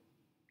cereal.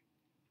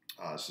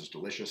 This is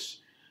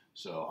delicious.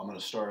 So I'm going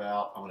to start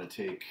out. I'm going to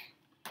take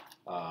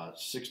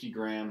 56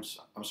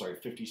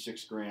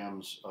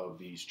 grams of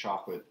these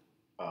chocolate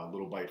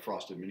Little Bite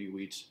frosted mini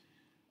wheats.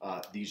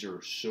 These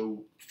are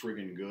so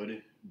friggin'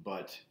 good,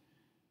 but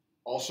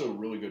also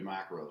really good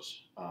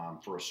macros.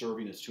 For a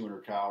serving, it's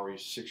 200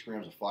 calories, 6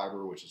 grams of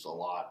fiber, which is a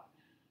lot.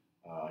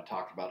 I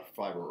talked about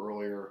fiber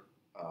earlier.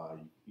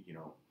 You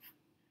know,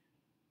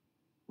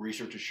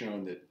 research has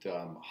shown that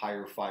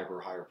higher fiber,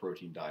 higher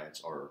protein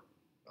diets are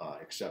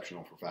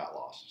exceptional for fat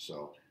loss.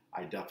 So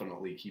I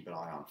definitely keep an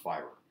eye on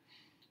fiber.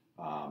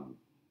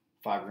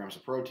 5 grams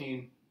of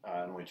protein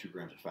and only 2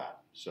 grams of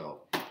fat.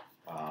 So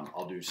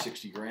I'll do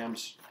 60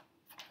 grams,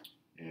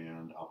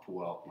 and I'll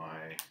pull out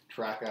my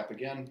track app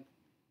again.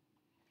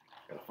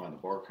 Got to find the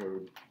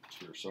barcode. It's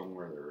here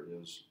somewhere. There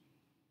it is.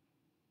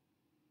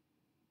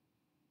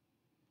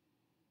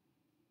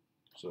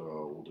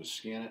 So we'll just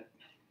scan it,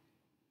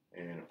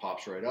 and it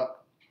pops right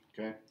up.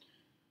 Okay.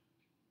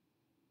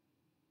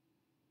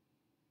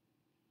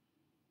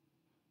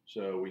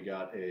 So we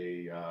got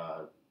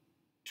a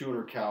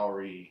 200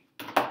 calorie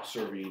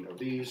serving of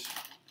these.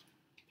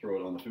 Throw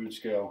it on the food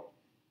scale.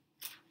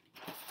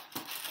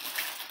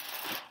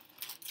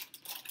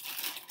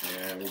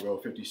 And we'll go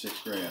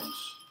 56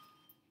 grams.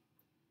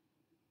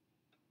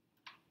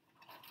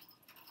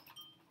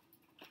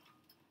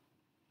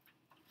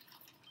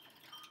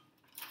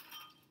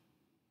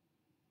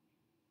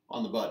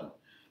 On the button.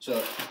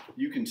 So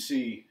you can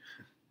see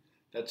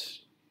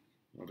that's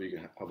how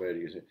bad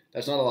you can see.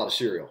 That's not a lot of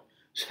cereal.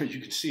 So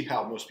you can see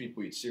how most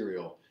people eat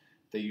cereal.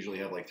 They usually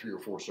have like 3 or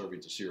 4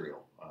 servings of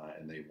cereal,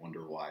 and they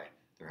wonder why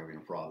they're having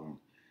a problem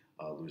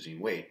losing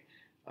weight.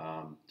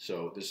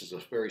 So this is a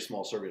very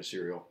small serving of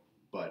cereal,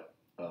 but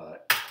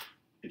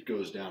it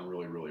goes down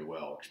really, really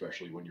well,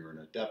 especially when you're in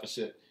a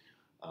deficit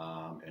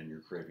and you're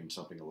craving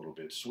something a little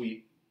bit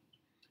sweet.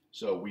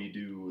 So we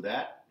do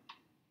that.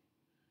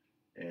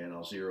 And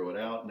I'll zero it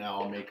out. Now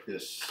I'll make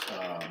this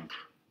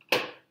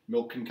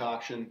milk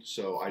concoction.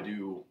 So I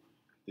do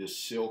this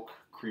Silk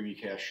creamy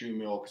cashew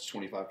milk. It's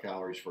 25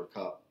 calories for a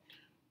cup,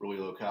 really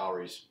low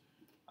calories.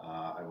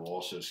 I will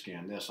also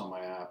scan this on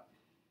my app.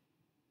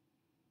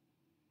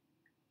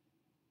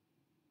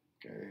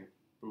 Okay,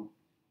 boop,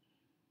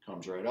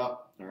 comes right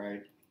up. All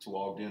right, it's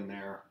logged in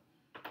there.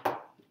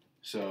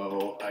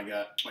 So I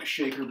got my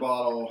shaker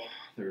bottle.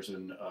 There's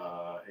an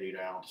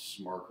 8-ounce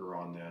marker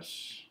on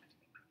this.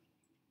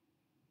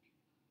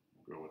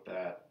 Go with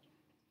that.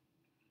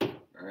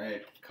 All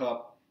right,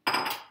 cup,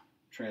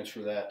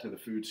 transfer that to the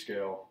food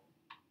scale.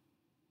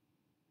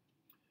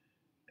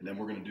 And then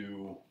we're going to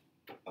do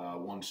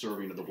 1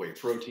 serving of the whey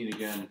protein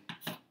again.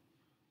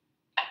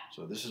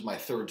 So this is my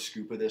 3rd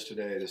scoop of this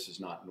today. This is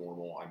not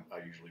normal. I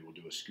usually will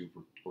do a scoop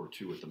or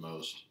 2 at the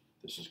most.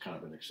 This is kind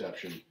of an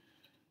exception.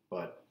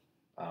 But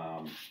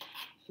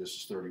this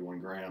is 31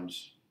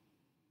 grams.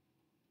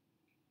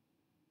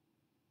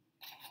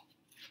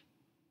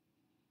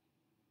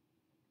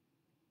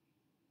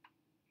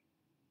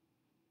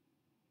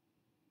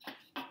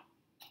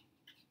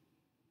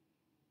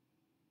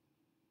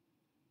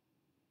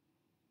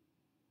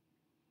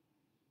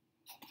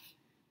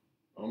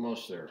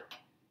 Almost there.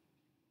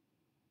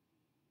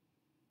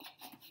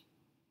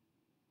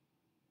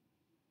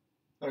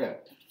 Okay,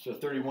 so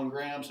 31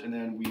 grams, and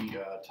then we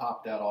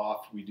top that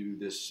off. We do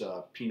this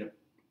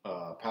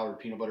powdered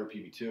peanut butter,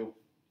 PB2,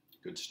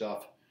 good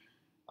stuff.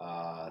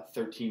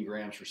 13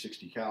 grams for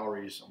 60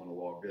 calories. I'm going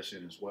to log this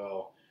in as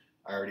well.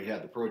 I already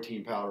had the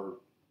protein powder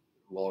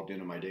logged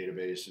into my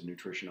database in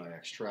Nutrition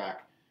IX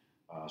Track,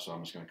 so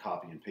I'm just going to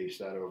copy and paste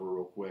that over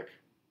real quick.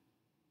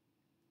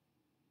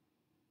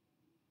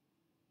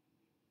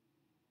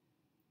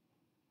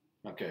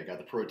 Okay, got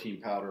the protein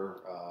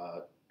powder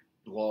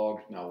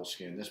logged. Now we'll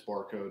scan this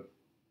barcode.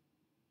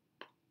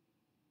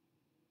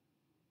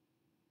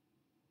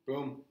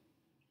 Boom.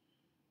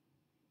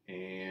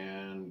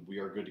 And we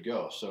are good to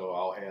go. So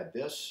I'll add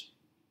this,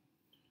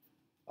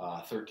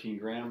 13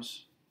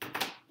 grams.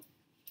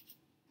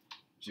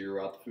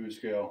 Zero out the food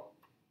scale.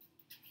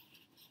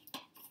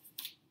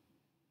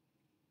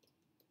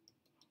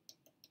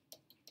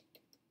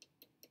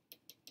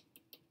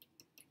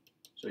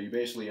 So you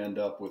basically end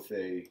up with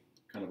a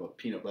kind of a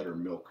peanut butter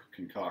milk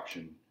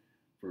concoction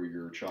for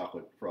your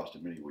chocolate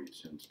frosted mini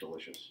wheats, and it's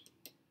delicious.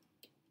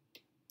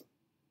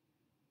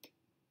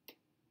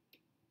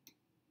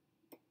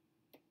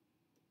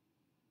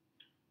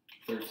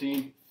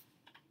 $13.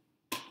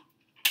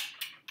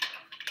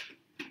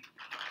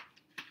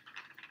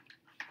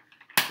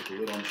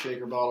 the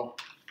shaker bottle.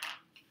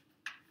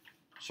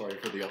 Sorry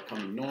for the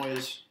upcoming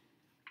noise,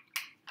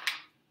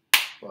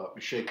 but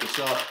we shake this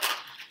up.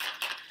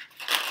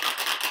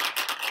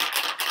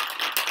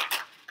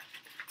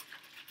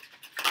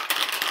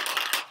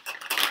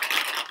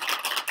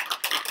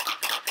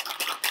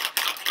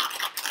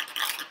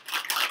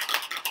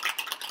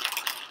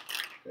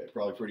 Okay,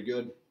 probably pretty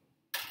good.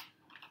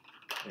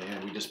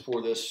 And we just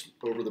pour this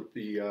over the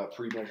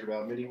pre-measured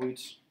out mini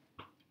wheats.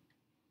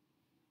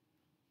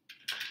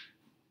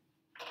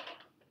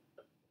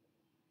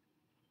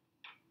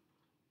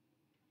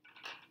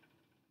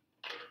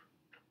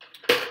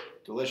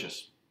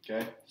 Delicious.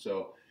 Okay,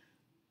 so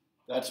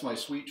that's my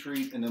sweet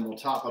treat, and then we'll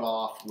top it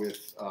off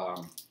with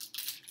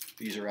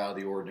these are out of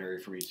the ordinary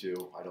for me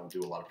too. I don't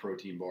do a lot of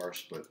protein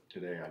bars, but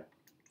today I,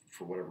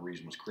 for whatever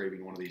reason, was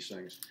craving one of these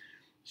things.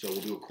 So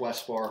we'll do a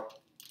Quest bar.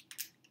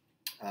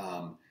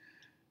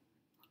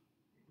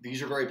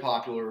 These are very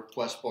popular.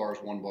 Quest bars,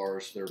 1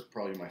 bars, they're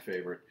probably my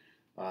favorite.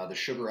 The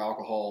sugar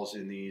alcohols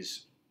in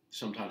these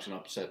sometimes can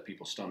upset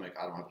people's stomach.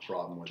 I don't have a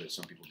problem with it.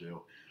 Some people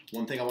do.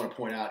 One thing I want to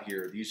point out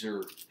here, these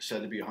are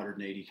said to be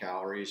 180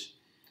 calories.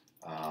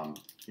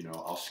 You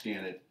know, I'll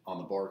scan it on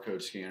the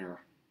barcode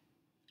scanner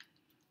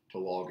to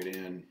log it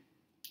in,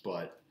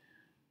 but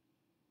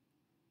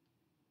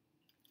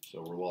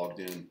so we're logged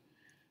in.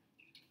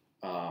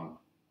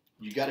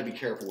 You got to be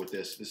careful with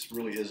this. This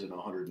really isn't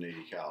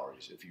 180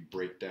 calories. If you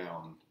break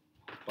down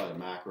by the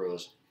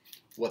macros,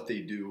 what they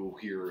do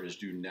here is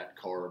do net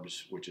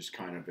carbs, which is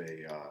kind of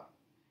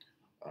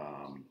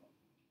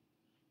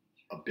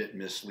a bit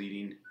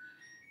misleading,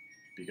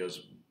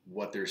 because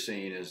what they're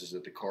saying is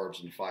that the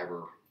carbs and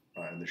fiber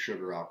and the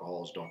sugar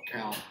alcohols don't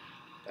count.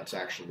 That's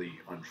actually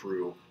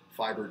untrue.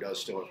 Fiber does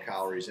still have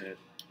calories in it.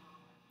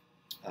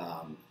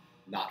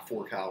 Not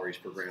 4 calories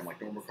per gram like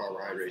normal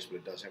carbohydrates, but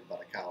it does have about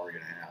 1.5 calories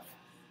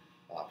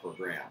per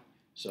gram.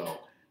 So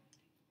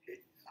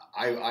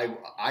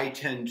I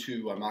tend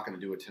to, I'm not going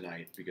to do it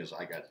tonight because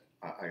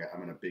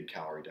I'm in a big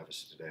calorie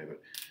deficit today,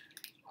 but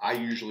I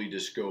usually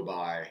just go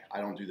by, I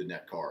don't do the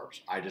net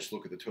carbs. I just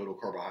look at the total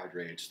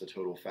carbohydrates, the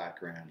total fat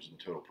grams, and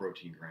the total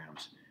protein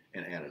grams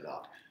and add it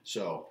up.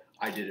 So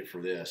I did it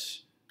for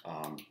this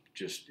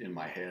just in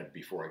my head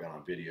before I got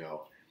on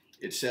video.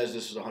 It says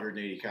this is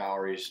 180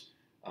 calories.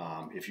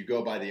 If you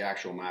go by the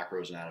actual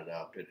macros and add it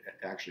up, it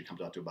actually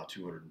comes out to about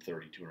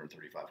 230,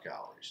 235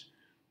 calories.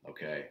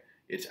 Okay,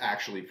 it's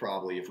actually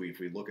probably, if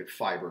we look at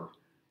fiber,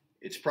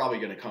 it's probably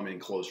going to come in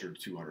closer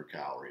to 200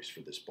 calories for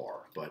this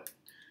bar. But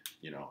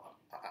you know,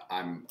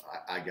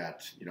 I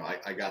got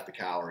the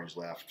calories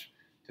left.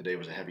 Today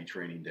was a heavy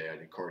training day. I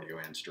did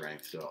cardio and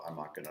strength, so I'm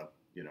not going to,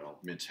 you know,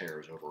 mince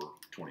hairs over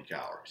 20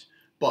 calories.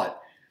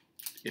 But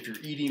if you're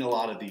eating a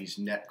lot of these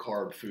net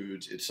carb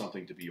foods, it's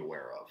something to be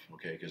aware of,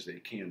 okay, because they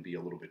can be a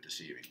little bit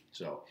deceiving.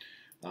 So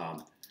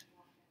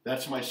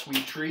that's my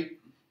sweet treat.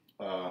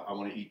 I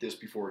want to eat this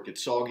before it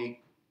gets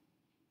soggy.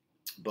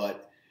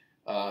 But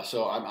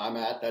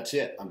so that's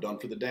it. I'm done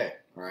for the day.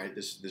 All right,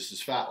 this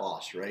is fat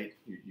loss, right?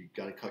 You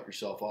got to cut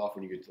yourself off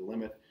when you get to the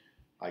limit.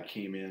 I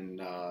came in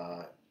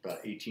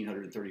about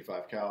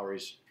 1,835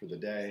 calories for the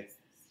day,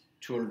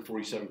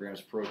 247 grams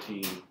of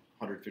protein,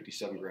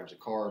 157 grams of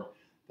carb.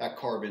 That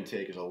carb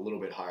intake is a little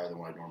bit higher than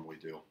what I normally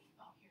do.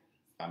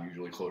 I'm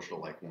usually closer to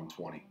like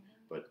 120,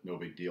 but no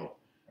big deal.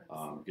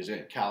 Because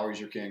again,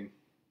 calories are king.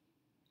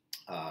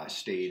 I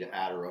stayed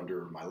at or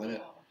under my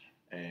limit,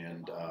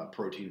 and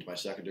protein's my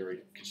secondary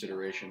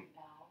consideration.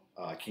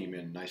 Came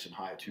in nice and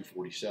high at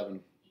 247,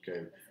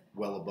 okay,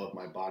 well above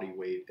my body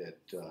weight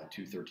at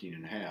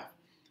 213.5.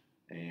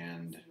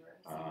 And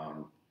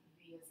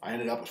I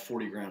ended up with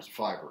 40 grams of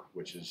fiber,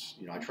 which is,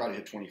 you know, I try to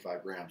hit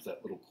 25 grams.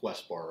 That little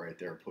Quest bar right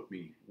there put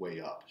me way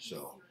up.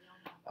 So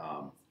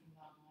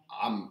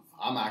I'm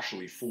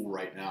actually full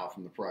right now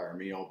from the prior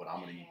meal, but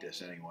I'm going to eat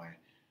this anyway.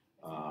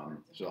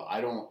 So I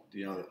don't,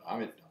 you know,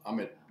 I'm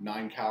at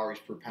 9 calories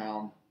per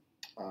pound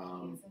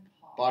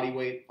body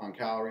weight on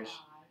calories,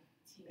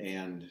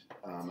 and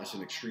that's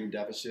an extreme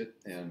deficit,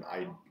 and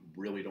I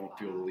really don't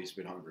feel the least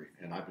bit hungry.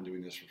 And I've been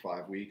doing this for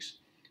 5 weeks.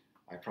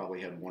 I probably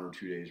had 1 or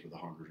 2 days where the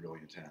hunger is really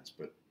intense,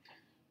 but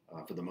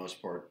for the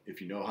most part,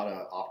 if you know how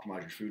to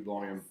optimize your food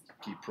volume,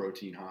 keep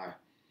protein high,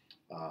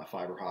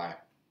 fiber high,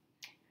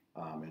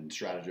 and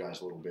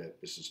strategize a little bit,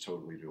 this is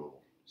totally doable.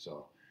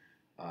 So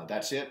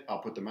that's it. I'll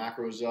put the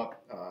macros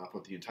up, I'll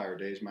put the entire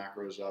day's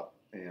macros up,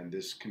 and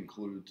this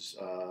concludes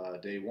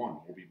day 1.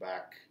 We'll be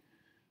back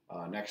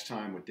next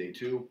time with day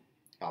 2.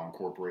 I'll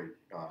incorporate,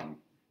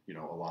 you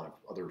know, a lot of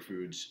other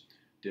foods,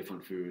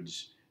 different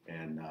foods,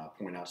 and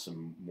point out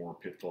some more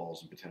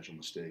pitfalls and potential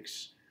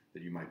mistakes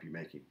that you might be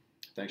making.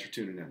 Thanks for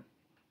tuning in.